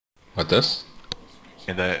What this?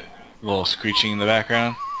 And that little screeching in the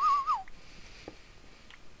background.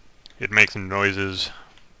 It makes noises.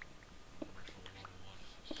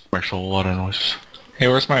 Commercial water noises. Hey,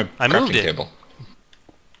 where's my I moved crafting it. table?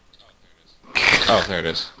 Oh, there it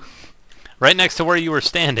is. Right next to where you were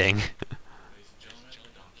standing.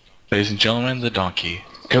 Ladies and gentlemen, the donkey.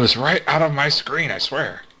 It was right out of my screen, I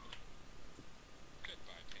swear.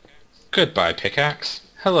 Goodbye, pickaxe.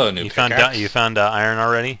 Hello, new You pickaxe. found iron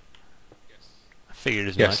already? I figured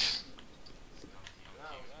as much. Yes.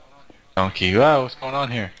 Donkey. Wow, what's going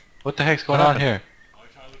on here? What the heck's going on here?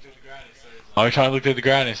 I was trying to look at the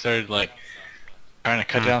ground and started like trying to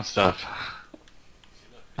cut down stuff.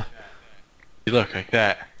 You look like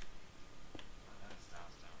that.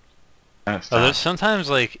 That's Oh, there's sometimes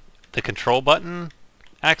like the control button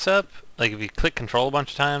acts up. Like if you click control a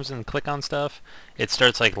bunch of times and click on stuff, it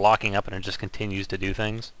starts like locking up and it just continues to do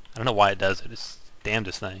things. I don't know why it does it. It's the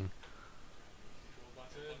damnedest thing.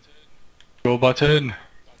 Go button.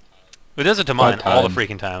 It does it to mine all the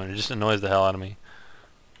Button. freaking time, and it just annoys the hell out of me.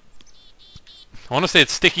 I want to say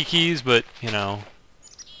it's sticky keys, but you know,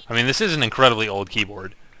 I mean this is an incredibly old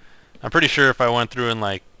keyboard. I'm pretty sure if I went through and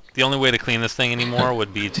like the only way to clean this thing anymore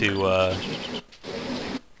would be to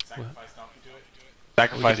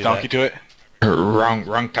Sacrifice do donkey that. to it.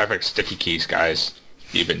 Wrong type of sticky keys, guys.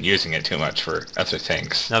 You've been using it too much for other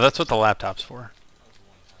things. No, that's what the laptop's for.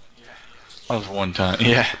 That was one time.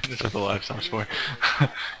 Yeah, that's what the laptop's for.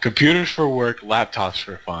 Computers for work, laptops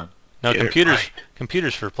for fun. No, Get it computers right.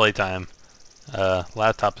 computers for playtime.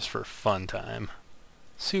 Laptop is for fun time.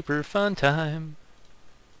 Super fun time.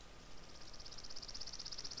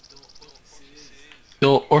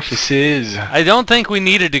 Still orifices. I don't think we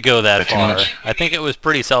needed to go that That's too far. much. I think it was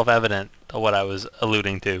pretty self-evident what I was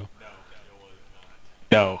alluding to.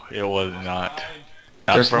 No, it was not.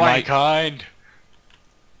 Not There's for my light. kind.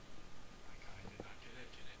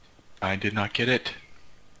 I did not get it.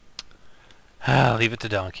 Leave it to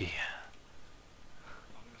Donkey.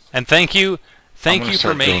 And thank you gonna for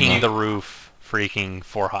start doing making that. the roof freaking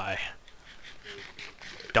 4 high.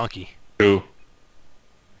 Donkey. Who?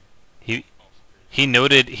 He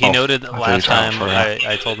noted Oh, that I thought you last were talking time for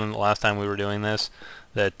I told him the last time we were doing this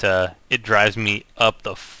that it drives me up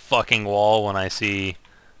the fucking wall when I see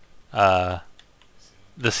the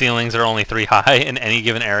ceilings are only 3 high in any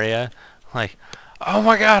given area. Like, oh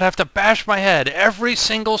my god, I have to bash my head every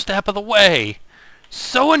single step of the way.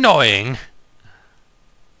 So annoying.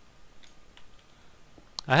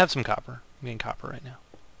 I have some copper. I'm getting copper right now.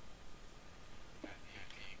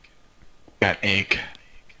 Got egg.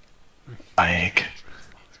 My egg.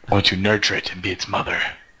 I want to nurture it and be its mother.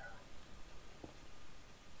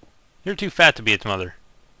 You're too fat to be its mother.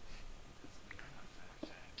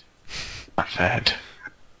 Not fat.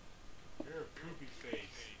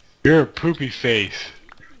 You're a poopy face.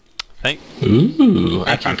 Ooh, I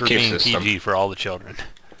Thank you found for cave being system. PG for all the children.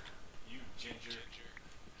 You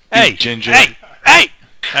Hey! ginger. Hey! Hey!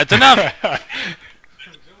 That's enough!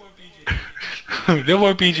 No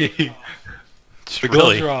more PG. The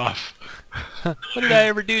gloves Really? are off. What did I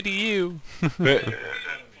ever do to you? But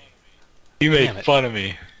you made Damn it. fun of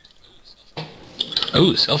me.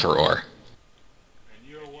 Ooh, silver ore.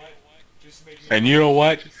 And you know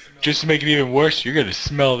what? Just to make it even worse, you're gonna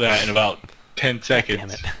smell that in about 10 seconds.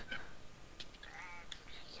 Damn it.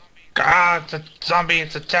 God, it's a zombie,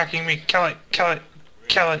 it's attacking me. Kill it, kill it,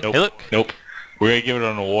 kill it. Nope. Hey, look. Nope. We're gonna give it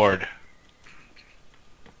an award.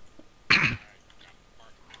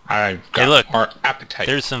 I've got Hey, look. more appetite.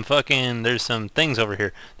 There's some things over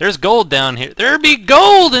here. There's gold down here. There be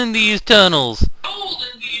gold in these tunnels!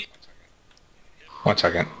 1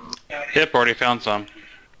 second. Yep, already found some.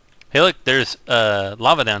 Hey look, there's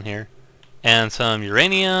lava down here. And some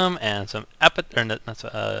uranium and some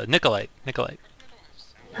Nikolite. Nikolite.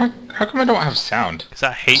 How come I don't have sound? Because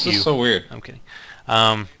I hate This you. is so weird. I'm kidding.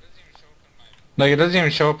 Like, it doesn't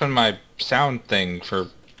even show up in my sound thing for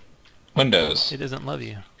Windows. It doesn't love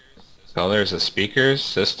you. So there's a speakers,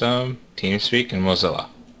 system, TeamSpeak, and Mozilla.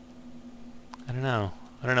 I don't know.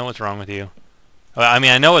 I don't know what's wrong with you. Well, I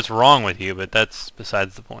mean, I know what's wrong with you, but that's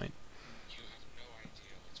besides the point.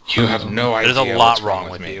 You have no idea. There's a lot what's wrong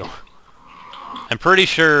with me. you. I'm pretty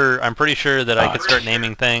sure that I could start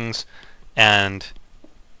naming things, and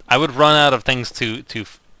I would run out of things to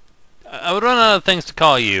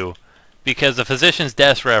call you, because the physician's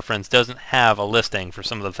desk reference doesn't have a listing for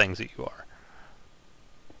some of the things that you are.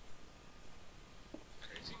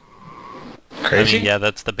 Crazy? I mean, yeah,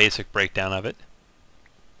 that's the basic breakdown of it.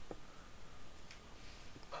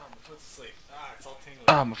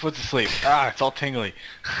 My foot's asleep. It's all tingly.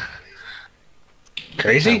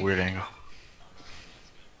 Crazy? That weird angle.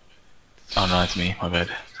 Oh no, that's me. My bad.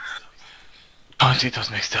 Oh, I get those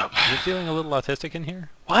mixed up. You're feeling a little autistic in here?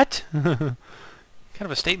 What? What kind of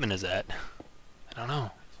a statement is that? I don't know.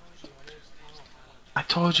 I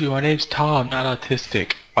told you, my name's Tom, not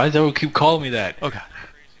autistic. Why does everyone keep calling me that? Oh god.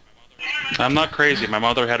 I'm not crazy. My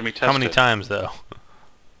mother had me tested. How many times though?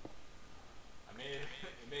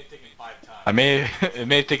 It may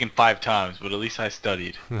have taken 5 times, but at least I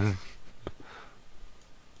studied.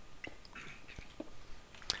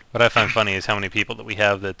 What I find funny is how many people that we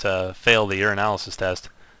have that fail the urinalysis test.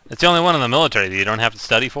 It's the only one in the military that you don't have to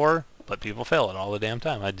study for, but people fail it all the damn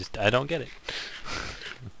time. I don't get it.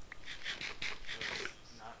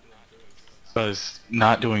 Because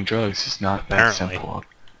not doing drugs is not that Apparently. simple.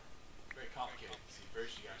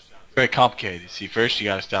 Very complicated. See, first you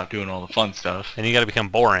gotta stop doing all the fun stuff. Then you gotta become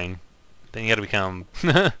boring. Then you gotta become...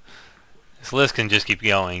 This list can just keep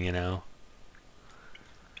going, you know.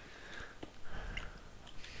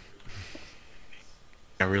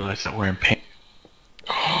 I realize that we're in pain.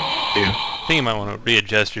 I think you might want to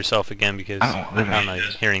readjust yourself again because I'm not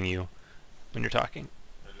hearing you when you're talking.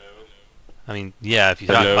 I mean, yeah, if you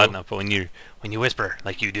talk loud enough, but when you whisper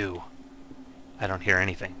like you do, I don't hear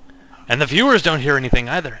anything. And the viewers don't hear anything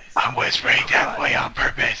either. I'm whispering that way on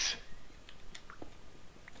purpose.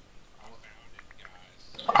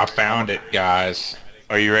 I found it, guys.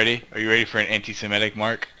 Are you ready? Are you ready for an anti-Semitic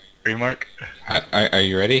remark? Are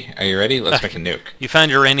you ready? Are you ready? Let's make a nuke. You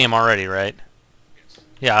found uranium already, right?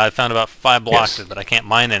 Yeah, I found about 5 blocks of it, but I can't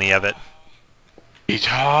mine any of it.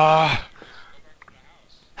 Guitar.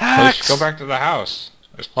 Let's go back to the house.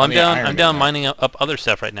 Well, I'm down mining up other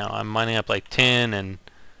stuff right now. I'm mining up like tin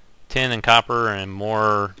and copper and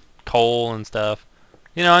more coal and stuff.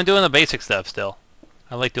 You know, I'm doing the basic stuff still.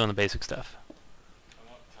 I like doing the basic stuff.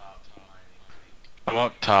 I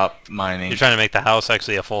want top mining. You're trying to make the house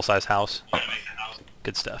actually a full-size house?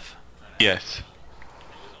 Good stuff. Yes.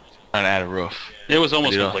 Trying to add a roof. It was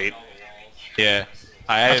almost complete. Yeah.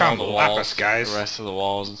 I added found all the the lapis, walls, guys. the rest of the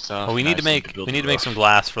walls and stuff. Well, we need to make some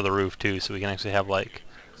glass for the roof too, so we can actually have like.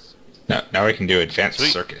 Now we can do advanced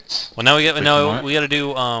Sweet. circuits. Well, now we what? we got to do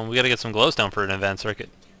we got to get some glowstone for an advanced circuit.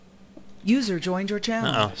 User joined your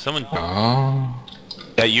channel. Someone Oh.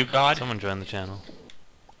 That you, God? someone joined the channel.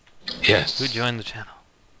 Yes. Who joined the channel?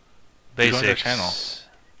 Who joined our Basics. channel?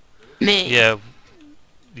 Me. Yeah,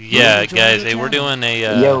 User joined guys. your Hey, we're channel.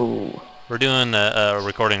 doing Yo. we're doing a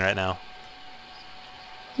recording right now.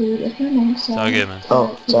 Dude, if your name's It's all good, man.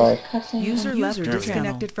 Oh, sorry. User left There we go.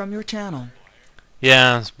 disconnected from your channel.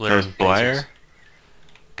 Yeah, it's Blair. There's Blair.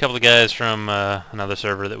 A couple of guys from another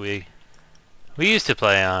server that we used to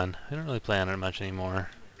play on. We don't really play on it much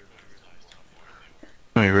anymore.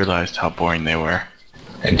 We realized how boring they were.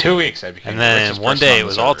 In 2 weeks, I became And the then richest one person day on it the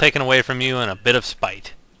was all server. taken away from you in a bit of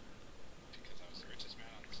spite.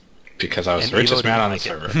 Because I was And the richest Evo man on the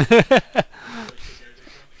didn't server. like it.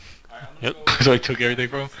 Yep. So I took everything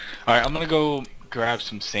from him? Alright, I'm gonna go grab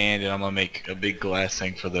some sand and I'm gonna make a big glass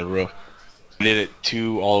thing for the roof. I did it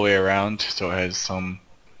 2 all the way around so it has some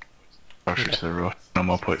structure to the roof. I'm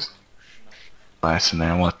gonna put glass in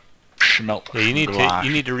there. I want to smelt. Yeah, you need glass.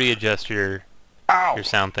 to readjust your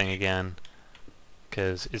sound thing again,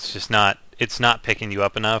 because it's just not picking you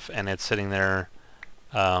up enough, and it's sitting there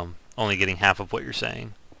only getting half of what you're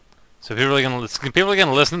saying. So people are gonna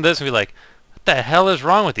listen to this and be like, "What the hell is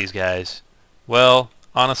wrong with these guys?" Well,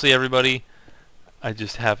 honestly, everybody, I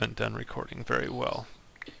just haven't done recording very well.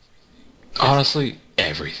 Honestly,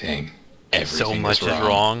 everything So much is is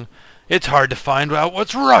wrong. It's hard to find out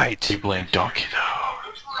what's right. You blame Donkey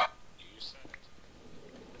though.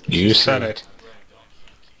 You said it.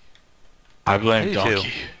 I blame Me too.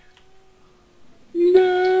 Donkey.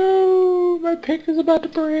 No, my pick is about to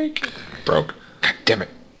break. Broke. God damn it.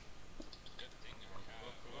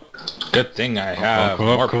 Good thing I have come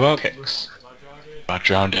up, come more up. picks. About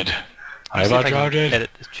drowned. See I if about I can drowned.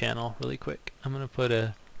 edit this channel really quick. I'm gonna put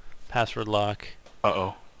a password lock.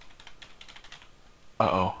 Uh-oh.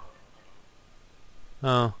 Uh-oh.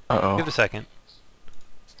 Oh, Uh-oh. give it a second.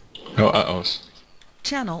 No uh-ohs.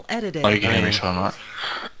 Channel edited. Oh, you can hear me so I'm not.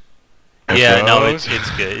 Yeah, no, Echoes? it's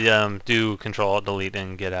good. Do Control Alt Delete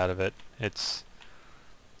and get out of it. It's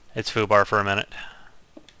foobar for a minute.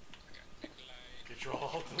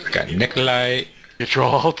 I got Nikolai.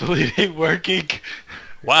 Control Alt Delete ain't working.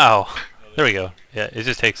 Wow, there we go. Yeah, it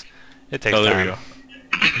just takes Oh, time. there we go.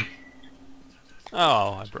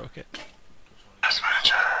 Oh, I broke it. Task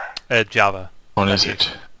manager. Java. What is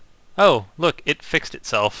it? Oh, look, it fixed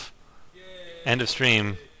itself. End of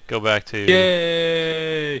stream. Go back to.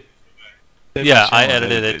 Yay! Yeah, I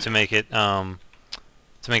edited it to make it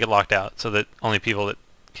locked out, so that only people that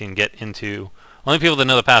can get into Only people that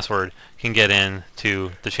know the password can get in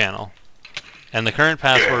to the channel. And the current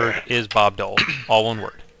password is Bob Dole. All one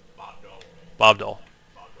word. Bob Dole.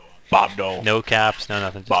 Bob Dole. No caps, no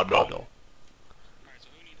nothing. Just Bob Bob Dole.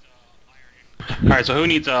 Dole. Alright, so who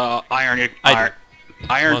needs iron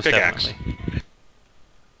Most pickaxe? definitely.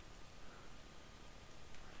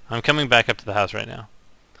 I'm coming back up to the house right now.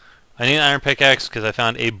 I need an iron pickaxe because I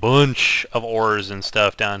found a bunch of ores and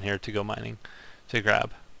stuff down here to go mining. To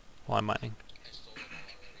grab while I'm mining.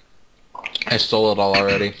 I stole it all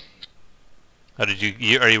already. Oh, did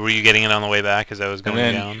were you getting it on the way back as I was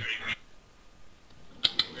going down?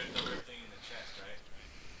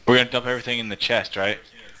 We're gonna dump everything in the chest, right?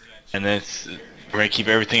 And then we're gonna keep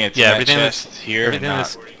everything that's Yeah, in that chest here. everything and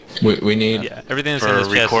that's We need... yeah, everything that's for in this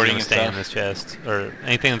chest is recording gonna and stay stuff. in this chest, or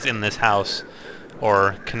anything that's in this house,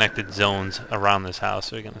 or connected zones around this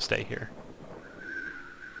house are gonna stay here.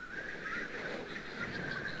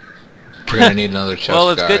 We're gonna need another chest, Well,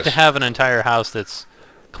 it's guys. good to have an entire house that's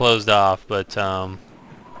closed off, but I'm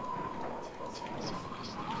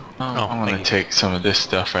thank gonna you. take some of this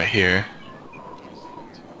stuff right here,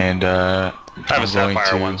 and I have a sapphire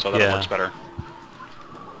to one, so that yeah. works better.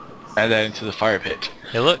 add that into the fire pit.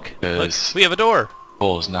 hey, look, Because- we have a door.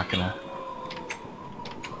 Coal is not gonna.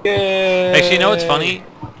 Actually, you know what's funny?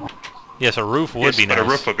 Yes, a roof would Yes, be but nice. a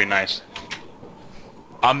roof would be nice.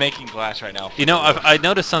 I'm making glass right now. You know, I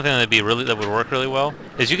noticed something that would work really well.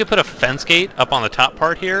 Is you could put a fence gate up on the top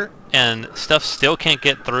part here, and stuff still can't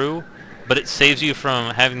get through, but it saves you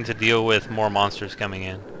from having to deal with more monsters coming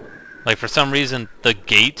in. Like for some reason, the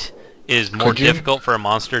gate is more Could you? difficult for a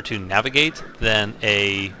monster to navigate than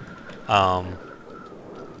a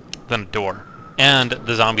door, and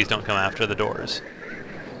the zombies don't come after the doors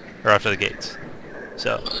or after the gates.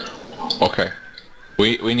 So Okay.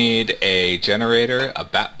 We need a generator, a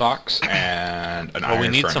bat box, and an Well, we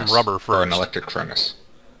iron need furnace. some rubber Or an first. electric furnace.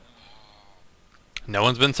 no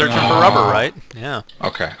one's been searching for rubber, right? Yeah.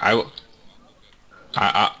 Okay, I'll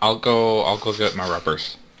go get my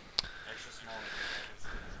rubbers.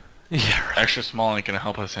 Yeah. Right. Extra small ain't gonna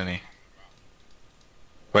help us any.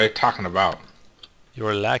 What are you talking about?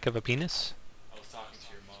 Your lack of a penis.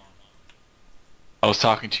 I was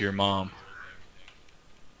talking to your mom.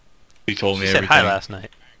 She told me She said everything. hi last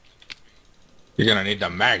night. You're gonna need the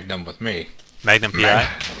Magnum with me. Magnum PI.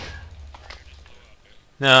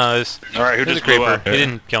 No, it's Alright, who there's a just blew creeper. up? He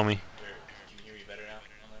didn't kill me.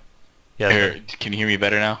 Yeah. Here, can you hear me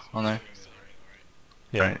better now on there?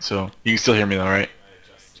 Yeah. Right, so you can still hear me though, right?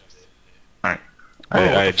 Alright. Oh,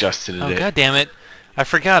 I adjusted it. Oh god damn it! I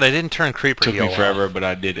forgot I didn't turn creeper Took heal me forever, but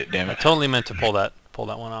I did it. Damn I it. totally meant to pull that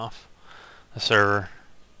one off. The server.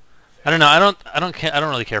 I don't know. I don't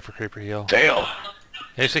really care for creeper heal. Dale.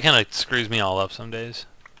 It actually kind of screws me all up some days.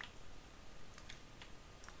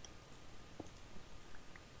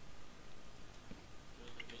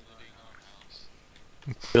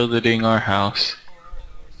 Building our house.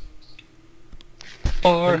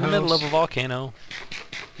 We're in the middle of a volcano.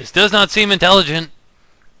 This does not seem intelligent.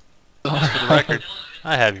 Just for the record,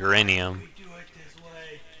 I have uranium.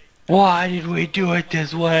 Why did we do it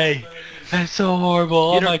this way? That's so horrible.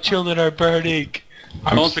 All my children are burning.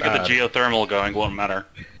 Once we get the sad. geothermal going, won't matter.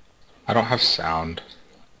 I don't have sound.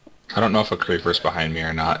 I don't know if a creeper's behind me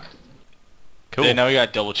or not. Cool. Yeah, now we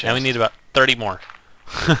got double chest. Now we need about 30 more.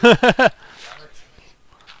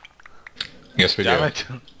 Yes, we Damn do. it.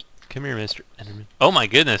 Come here, Mr. Enderman. Oh my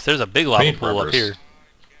goodness, there's a big lava Need pool up rubbers. here.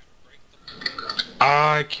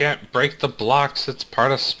 I can't break the blocks. It's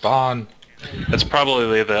part of spawn. It's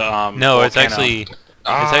probably the No, it's volcano. actually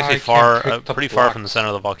I can't far, break the pretty far from the blocks. center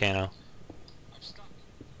of the volcano.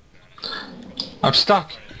 I'm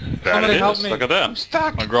stuck. That Somebody it help is. me. Look at that. I'm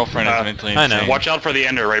stuck. My girlfriend is mentally I know. insane. Watch out for the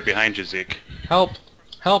ender right behind you, Zeke. Help.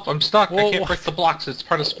 Help. I'm stuck. Whoa, I can't break the blocks. It's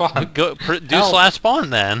part of spawn. Go do Help. slash spawn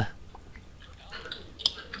then.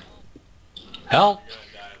 Help.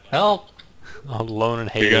 Help. Alone and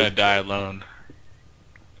You're gonna hated. die alone.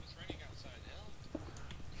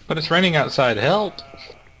 But it's raining outside. Help.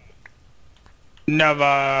 Never.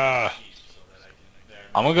 I'm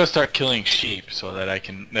gonna go start killing sheep so that I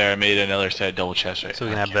can. There, I made another set of double chests right. So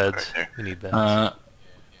we can have camera beds. right We need beds. there.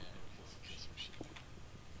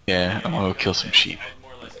 Yeah, I'm gonna go kill some sheep.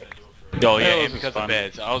 Oh yeah, this and is because fun. of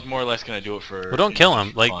beds, I was more or less gonna do it for. Well, don't kill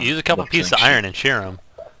them. Like, fun. use a couple Love pieces of killing iron and shear them,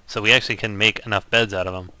 so we actually can make enough beds out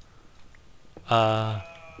of them.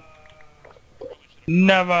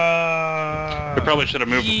 Never. We probably should have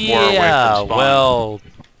moved more away Yeah, from spawn. well,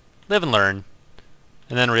 live and learn,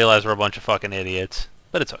 and then realize we're a bunch of fucking idiots.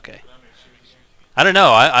 But it's okay. I don't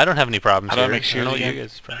know. I don't have any problems How do I here. make I don't know what shears you again?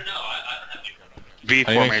 guys' problem. V I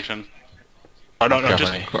think- formation. Oh, no, no, Okay,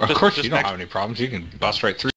 just, buddy. Of course just you don't next- have any problems. You can bust right through.